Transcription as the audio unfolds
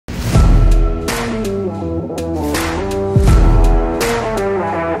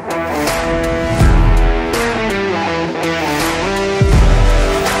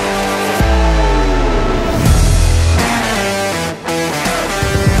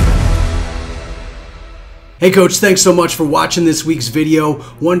Hey Coach, thanks so much for watching this week's video.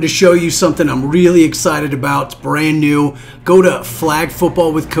 Wanted to show you something I'm really excited about. It's brand new. Go to Flag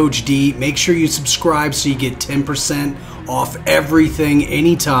Football with Coach D. Make sure you subscribe so you get 10% off everything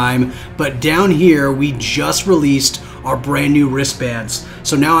anytime. But down here, we just released our brand new wristbands.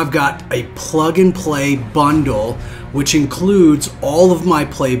 So now I've got a plug and play bundle which includes all of my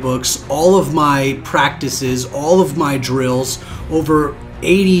playbooks, all of my practices, all of my drills, over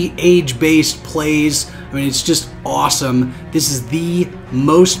 80 age-based plays. I mean, it's just awesome. This is the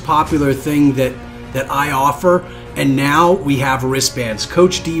most popular thing that I offer. And now we have wristbands,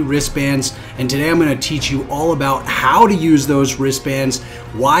 Coach D wristbands. And today I'm going to teach you all about how to use those wristbands,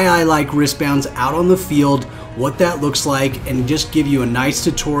 why I like wristbands out on the field, what that looks like, and just give you a nice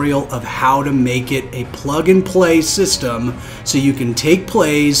tutorial of how to make it a plug and play system so you can take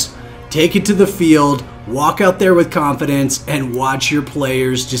plays, take it to the field, walk out there with confidence, and watch your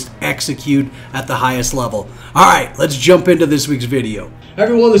players just execute at the highest level. All right, let's jump into this week's video. Hi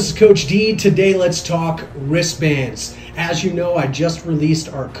everyone, this is Coach D. Today let's talk wristbands. As you know, I just released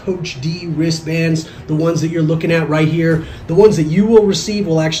our Coach D wristbands, the ones that you're looking at right here. The ones that you will receive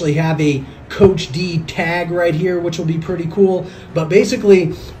will actually have a Coach D tag right here, which will be pretty cool. But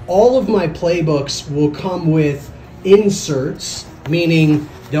basically, all of my playbooks will come with inserts, meaning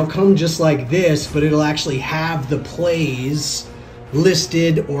they'll come just like this, but it'll actually have the plays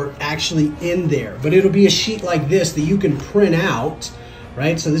listed or actually in there. But it'll be a sheet like this that you can print out,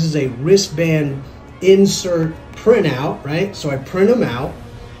 right? So this is a wristband insert printout, right? So I print them out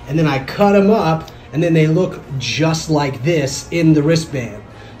and then I cut them up and then they look just like this in the wristband.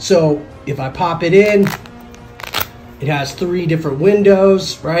 So if I pop it in, it has 3 different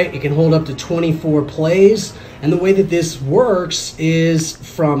windows, right? It can hold up to 24 plays. And the way that this works is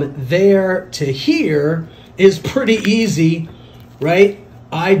from there to here is pretty easy, right?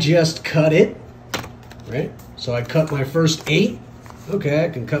 I just cut it, right? So I cut my first 8. Okay, I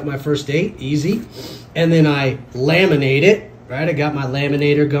can cut my first 8, easy. And then I laminate it, right? I got my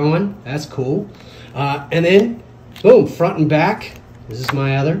laminator going. That's cool. And then, boom, front and back. This is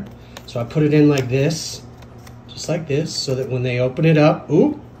my other. So I put it in like this, just like this, so that when they open it up,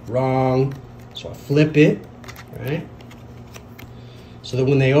 ooh, wrong. So I flip it, right? So that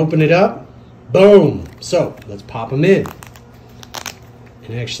when they open it up, boom. So let's pop them in.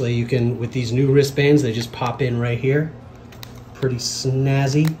 And actually you can, with these new wristbands, they just pop in right here. Pretty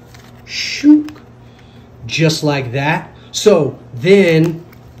snazzy. Shoot. Just like that. So then,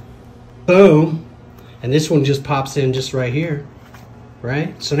 boom. And this one just pops in just right here.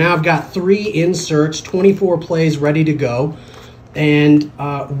 Right? So now I've got 3 inserts, 24 plays ready to go. And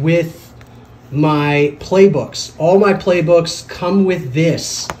with my playbooks, all my playbooks come with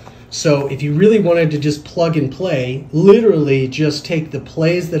this. So if you really wanted to just plug and play, literally just take the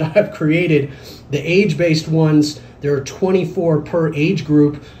plays that I've created, the age-based ones, there are 24 per age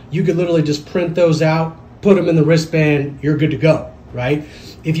group. You could literally just print those out, put them in the wristband, you're good to go, right?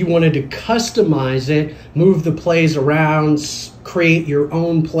 If you wanted to customize it, move the plays around, create your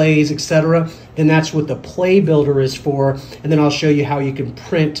own plays, etc., then that's what the play builder is for. And then I'll show you how you can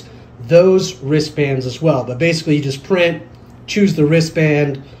print those wristbands as well. But basically you just print, choose the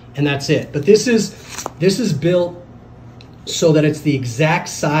wristband, and that's it. But this is built so that it's the exact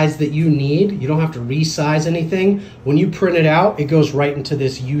size that you need. You don't have to resize anything. When you print it out, it goes right into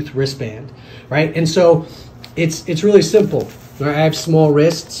this youth wristband, right? And so it's really simple. Right? I have small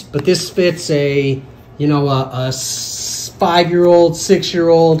wrists, but this fits a 5-year-old,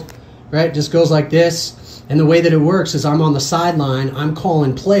 6-year-old, right? Just goes like this. And the way that it works is I'm on the sideline, I'm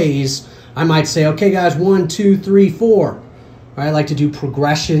calling plays. I might say, okay guys, 1, 2, 3, 4. Right? I like to do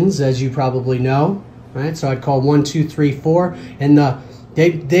progressions, as you probably know, right? So I'd call 1, 2, 3, 4, and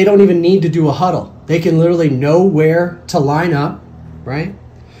they don't even need to do a huddle. They can literally know where to line up, right?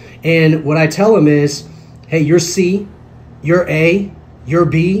 And what I tell them is, hey, you're C, you're A, you're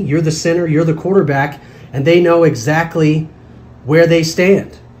B, you're the center, you're the quarterback, and they know exactly where they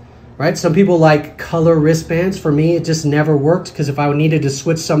stand, right? Some people like color wristbands. For me, it just never worked because if I needed to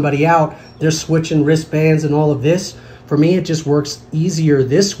switch somebody out, they're switching wristbands and all of this. For me, it just works easier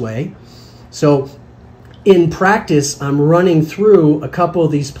this way. So in practice, I'm running through a couple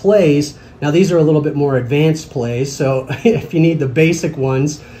of these plays. Now, these are a little bit more advanced plays, so if you need the basic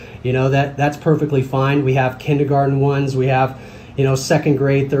ones, that's perfectly fine. We have kindergarten ones, we have, 2nd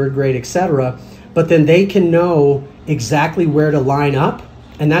grade, 3rd grade, etc. But then they can know exactly where to line up.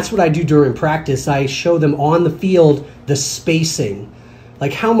 And that's what I do during practice. I show them on the field the spacing.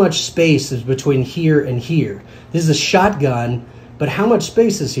 Like how much space is between here and here. This is a shotgun, but how much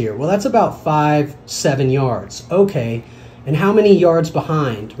space is here? Well, that's about 5-7 yards. Okay. And how many yards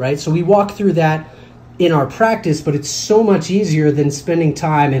behind, right? So we walk through that in our practice, but it's so much easier than spending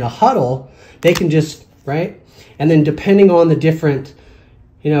time in a huddle. They can just, right? And then depending on the different,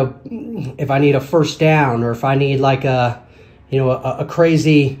 you know, if I need a first down or if I need like a, you know, a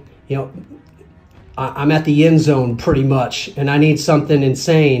crazy, you know, I'm at the end zone pretty much and I need something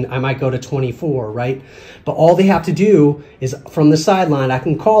insane, I might go to 24, right? But all they have to do is from the sideline, I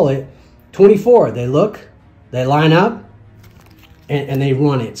can call it 24. They look, they line up, and they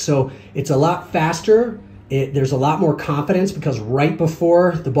run it. So it's a lot faster. There's a lot more confidence because right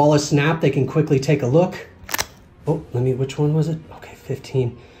before the ball is snapped, they can quickly take a look. Oh, which one was it? Okay,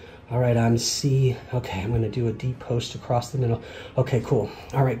 15. All right, I'm C. Okay, I'm going to do a deep post across the middle. Okay, cool.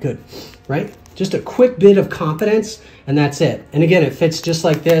 All right, good. Right? Just a quick bit of confidence, and that's it. And again, it fits just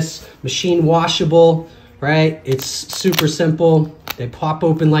like this. Machine washable, right? It's super simple. They pop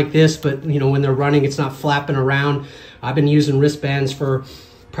open like this, but you know, when they're running, it's not flapping around. I've been using wristbands for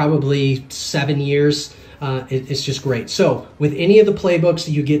probably 7 years. It's just great. So with any of the playbooks,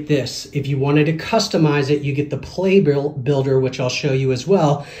 you get this. If you wanted to customize it, you get the play builder, which I'll show you as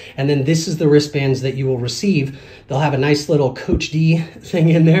well. And then this is the wristbands that you will receive. They'll have a nice little Coach D thing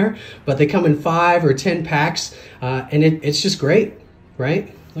in there, but they come in 5 or 10 packs, and it's just great,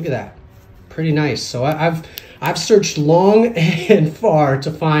 right? Look at that. Pretty nice. So I've searched long and far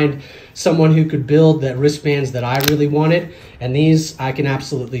to find someone who could build the wristbands that I really wanted, and these I can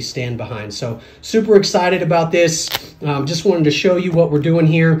absolutely stand behind. So super excited about this. Just wanted to show you what we're doing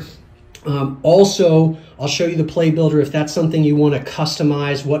here. Also, I'll show you the Play Builder if that's something you want to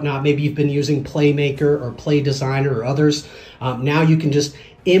customize, whatnot. Maybe you've been using Playmaker or Play Designer or others. Now you can just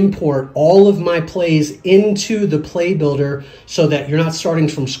import all of my plays into the Play Builder so that you're not starting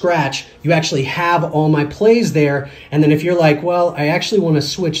from scratch. You actually have all my plays there. And then if you're like, well, I actually want to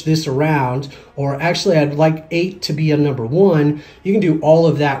switch this around, or actually I'd like 8 to be a number 1, you can do all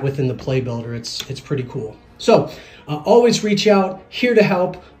of that within the Play Builder. It's pretty cool. So always reach out, here to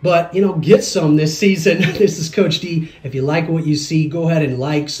help, but you know, get some this season. This is Coach D. If you like what you see, go ahead and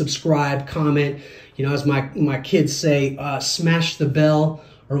like, subscribe, comment. You know, as my kids say, smash the bell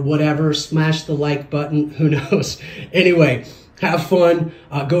or whatever, smash the like button, who knows. Anyway, have fun.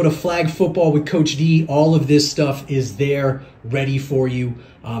 Go to Flag Football with Coach D. All of this stuff is there ready for you.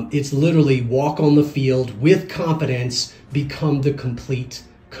 It's literally walk on the field with confidence, become the complete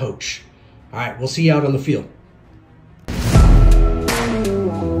coach. All right, we'll see you out on the field.